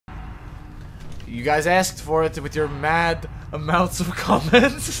You guys asked for it with your mad amounts of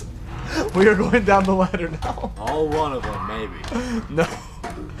comments. We are going down the ladder now. All one of them, maybe. No.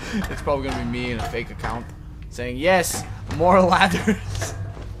 It's probably going to be me in a fake account saying, yes, more ladders.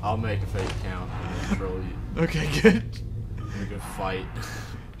 I'll make a fake account and then troll you. Okay, good. We can fight.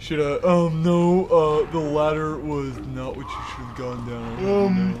 Should I? No, the ladder was not what you should have gone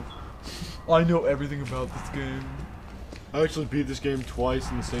down. I know everything about this game. I actually beat this game twice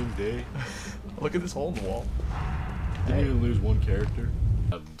in the same day. Look at this hole in the wall. Didn't even lose one character.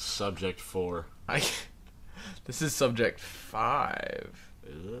 Subject 4. This is subject 5.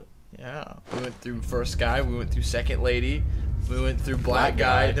 Is it? Yeah. We went through first guy, we went through second lady, we went through black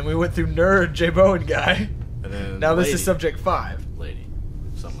guy, then we went through nerd J Bowen guy. And then now lady. This is subject 5. Lady.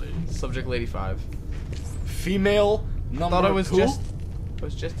 Some lady. Subject lady 5. Female number 2? I thought I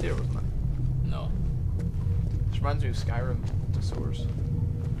was just here, wasn't I? No. This reminds me of Skyrim to Source.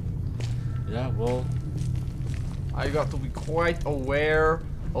 Yeah, well, I got to be quite aware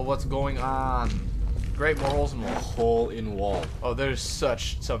of what's going on. Great, more holes in wall. hole in wall. Oh, there's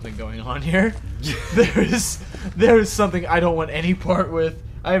something going on here. there is something I don't want any part with.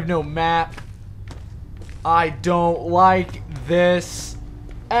 I have no map. I don't like this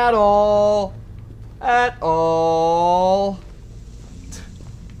at all. At all.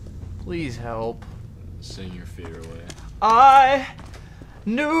 Please help. Sing your fear away. I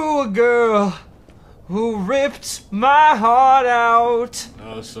knew a girl who ripped my heart out.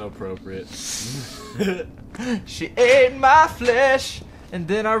 Oh, so appropriate. She ate my flesh, and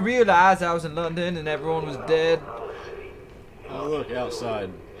then I realized I was in London and everyone was dead. Oh, look, outside.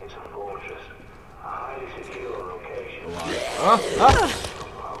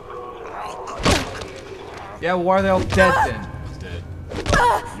 Yeah, why are they all dead then? He's dead.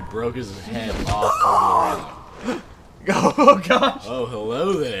 You broke his head off over the Oh gosh. Oh,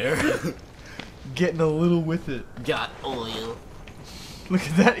 hello there. Getting a little with it. Got oil. Look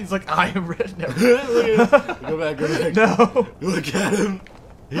at that, he's like, I am ready now. Go back, go back. No. Look at him.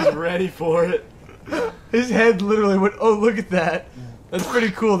 He's ready for it. His head literally went, oh, look at that. That's pretty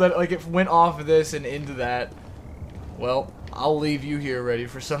cool that like it went off of this and into that. Well, I'll leave you here ready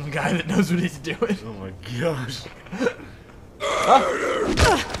for some guy that knows what he's doing. Oh my gosh.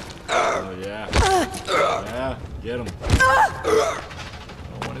 Oh yeah. Yeah, get him.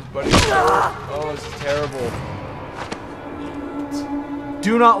 I want his buddy. Oh, this is terrible.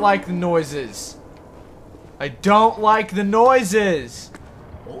 Do not like the noises. I don't like the noises.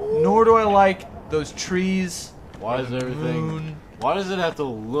 Nor do I like those trees. Why is everything... Moon. Why does it have to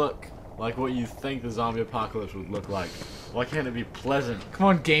look like what you think the zombie apocalypse would look like? Why can't it be pleasant? Come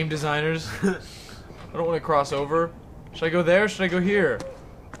on, game designers. I don't want to cross over. Should I go there? Should I go here?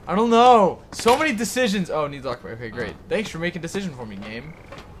 I don't know. So many decisions. Oh, needs lock. Okay, great. Thanks for making a decision for me, game.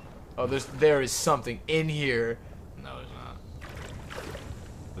 Oh, there is something in here. No, there's not.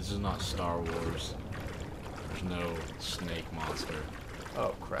 This is not Star Wars. There's no snake monster.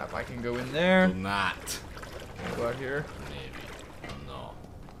 Oh crap! I can go in there. Will not. Can I go out here? Maybe. Oh, no.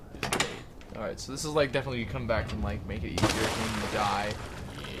 He's dead. All right. So this is like definitely you come back and like make it easier when you die.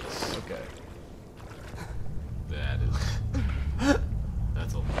 Yes. Okay. That is.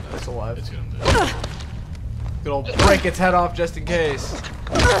 That's alive. It's gonna do. Good old break its head off just in case.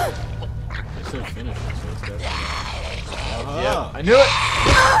 It's so finished, so it's definitely. Yeah, I knew it.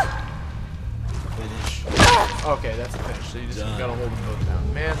 Finish. Okay, that's the finish. So you just Done. gotta hold them both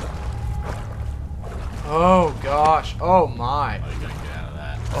down, man. Oh gosh. Oh my. Oh, you gotta get out of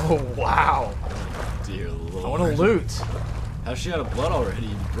that. Oh wow. Dear Lord. I want to loot. How's she out of blood already?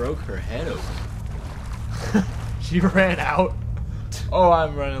 You broke her head open. She ran out. Oh,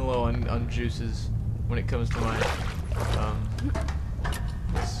 I'm running low on juices when it comes to my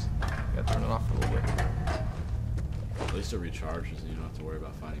this. Gotta turn it off for a little bit. At least it recharges and you don't have to worry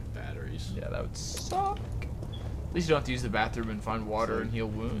about finding batteries. Yeah, that would suck. At least you don't have to use the bathroom and find water and heal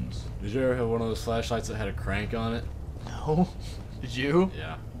wounds. Did you ever have one of those flashlights that had a crank on it? No. Did you?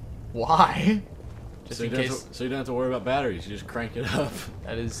 Yeah. Why? Just So in you, don't case. so you don't have to worry about batteries. You just crank it up.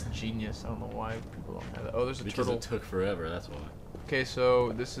 That is genius. I don't know why people don't have that. Oh, there's a Because turtle. it took forever, that's why. Okay,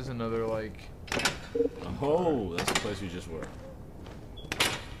 so this is another like. Oh, that's the place you just were.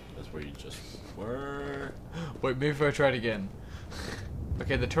 That's where you just were. Wait, maybe if I try it again.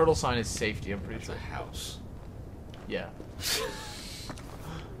 Okay, the turtle sign is safety. I'm pretty It's sure. a house. Yeah.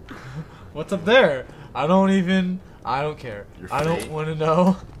 What's up there? I don't care. Your I don't fate. want to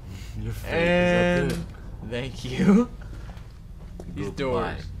know. Your fate And is up thank you. These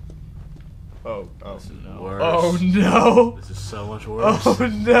Goodbye. doors. Oh This is no. worse. Oh no. This is so much worse. Oh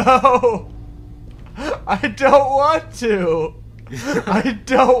no. I don't want to. I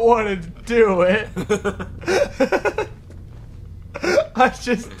don't want to do it.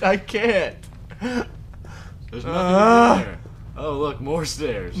 I can't. There's nothing in there. Oh, look, more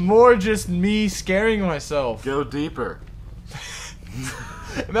stairs. More just me scaring myself. Go deeper.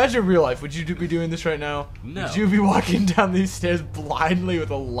 Imagine real life. Would you be doing this right now? No. Would you be walking down these stairs blindly with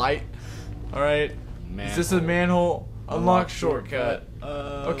a light? Alright. Is this a manhole? Unlock shortcut.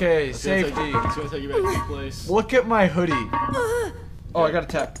 Okay, safety. It's gonna take you back to the place. Look at my hoodie. Oh, I got a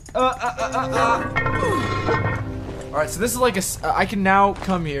tap. Alright, so this is like a. I can now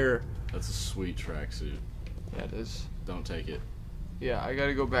come here. That's a sweet tracksuit. Yeah, it is. Don't take it. Yeah, I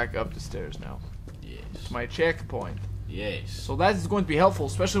gotta go back up the stairs now. Yes. My checkpoint. Yes. So that is going to be helpful,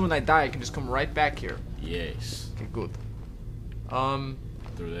 especially when I die. I can just come right back here. Yes. Okay, good.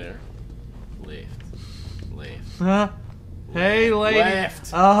 Through there. Left. Left. Huh? Hey, lady.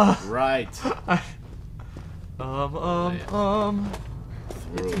 Left. Right. It's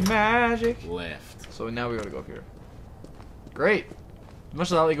Through. magic. Left. So now we gotta go up here. Great. Much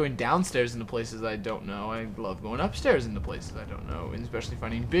as I like going downstairs into places I don't know, I love going upstairs into places I don't know, and especially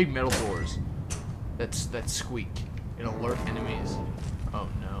finding big metal doors that squeak and alert enemies. Oh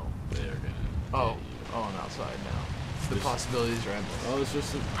no. They're gonna. Oh, I'm outside now. The possibilities are endless. Oh, this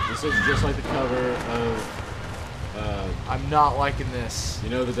is just like the cover of. I'm not liking this. You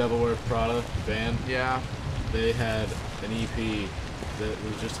know the Devil Wears Prada, the band? Yeah. They had an EP that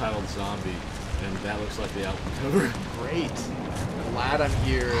was just titled Zombie, and that looks like the album cover. Great. Glad I'm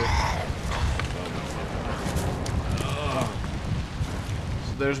here. Oh,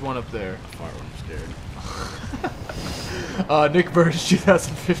 So there's one up there. I fart when I'm scared. Nick Burdge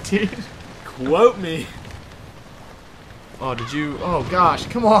 2015. Quote me. Oh, did you? Oh gosh,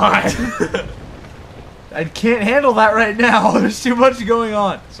 come on. I can't handle that right now. There's too much going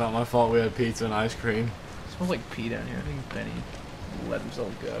on. It's not my fault we had pizza and ice cream. It smells like pee down here. I think Benny let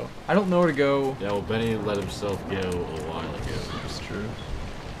himself go. I don't know where to go. Yeah, well, Benny let himself go a while ago. It's true.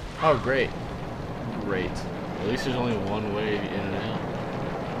 Oh, great. Great. At least there's only one way in and out.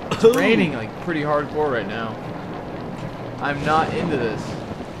 It's raining like pretty hardcore right now. I'm not into this.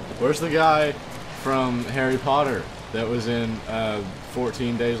 Where's the guy from Harry Potter that was in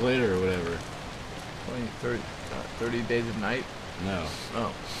 14 Days Later or whatever? 30 Days of Night? No.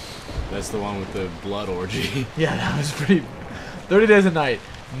 Oh. That's the one with the blood orgy. Yeah, that was pretty... 30 Days of Night.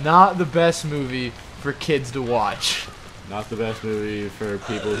 Not the best movie for kids to watch. Not the best movie for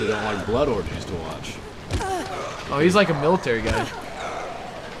people who don't like blood orgies to watch. Oh, he's like a military guy.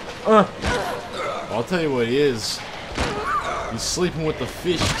 I'll tell you what he is. He's sleeping with the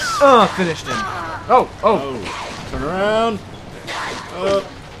fishes. Finished him. Oh. Oh. Turn around.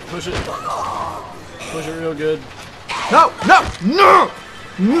 Push it. Push it real good. No!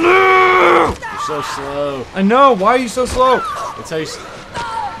 You're so slow. I know. Why are you so slow? It tastes.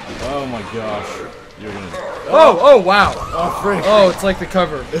 Oh my gosh. You're gonna. Oh, wow. Oh, frick. Oh, it's like the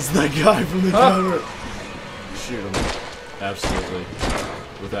cover. It's that guy from the cover. Shoot him. Absolutely.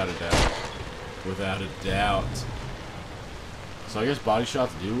 Without a doubt. Without a doubt. So I guess body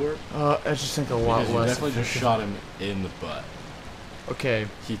shots do work? I just think a lot Because you less. definitely just shot him in the butt. Okay.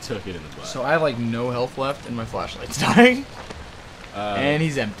 He took it in the butt. So I have like no health left and my flashlight's dying. And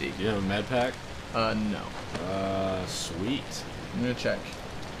he's empty. Do you have a med pack? No. Sweet. I'm gonna check.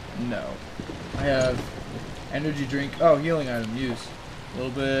 No. I have energy drink. Oh, healing item. Use. A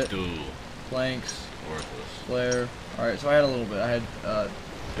little bit. Duel. Planks. Worthless. Flare. Alright, so I had a little bit. I had,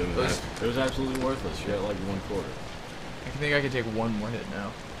 It was absolutely worthless. You got like 1/4. I think I can take one more hit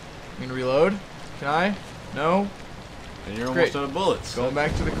now. I'm gonna reload. Can I? No? And you're almost out of bullets. Going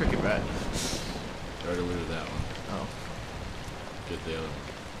back to the cricket bat. Already looted that one. Oh. Get the other one.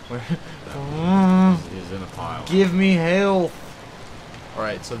 Where? He's in a pile. Give me health.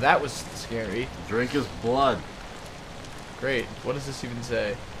 Alright, so that was scary. Drink his blood. Great. What does this even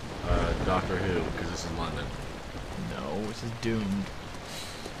say? Doctor Who, because this is London. No, this is doomed.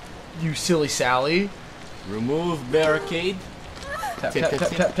 You silly Sally. Remove barricade. Tap, tap, tap,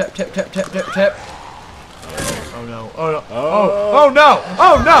 tap, tap, tap, tap, tap, tap, tap. Oh no. Oh no. Oh. Oh no.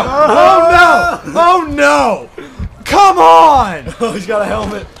 Oh no. Oh no. Oh no. Come on. Oh, he's got a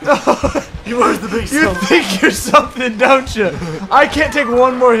helmet. He wears the big You think you're something, don't you? I can't take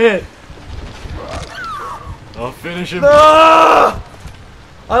one more hit. I'll finish him. Ah!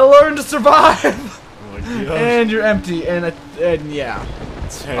 I learned to survive. Oh my gosh. And you're empty. And yeah.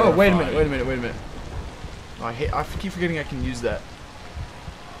 Terrifying. Oh wait a minute. Oh, I keep forgetting I can use that.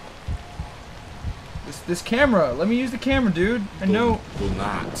 This camera. Let me use the camera, dude. I know. Do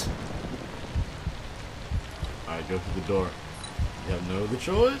not. Alright, go through the door. You have no other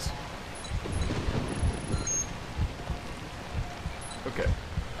choice?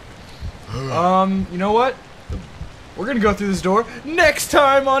 You know what? We're gonna go through this door next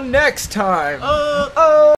time on Next Time.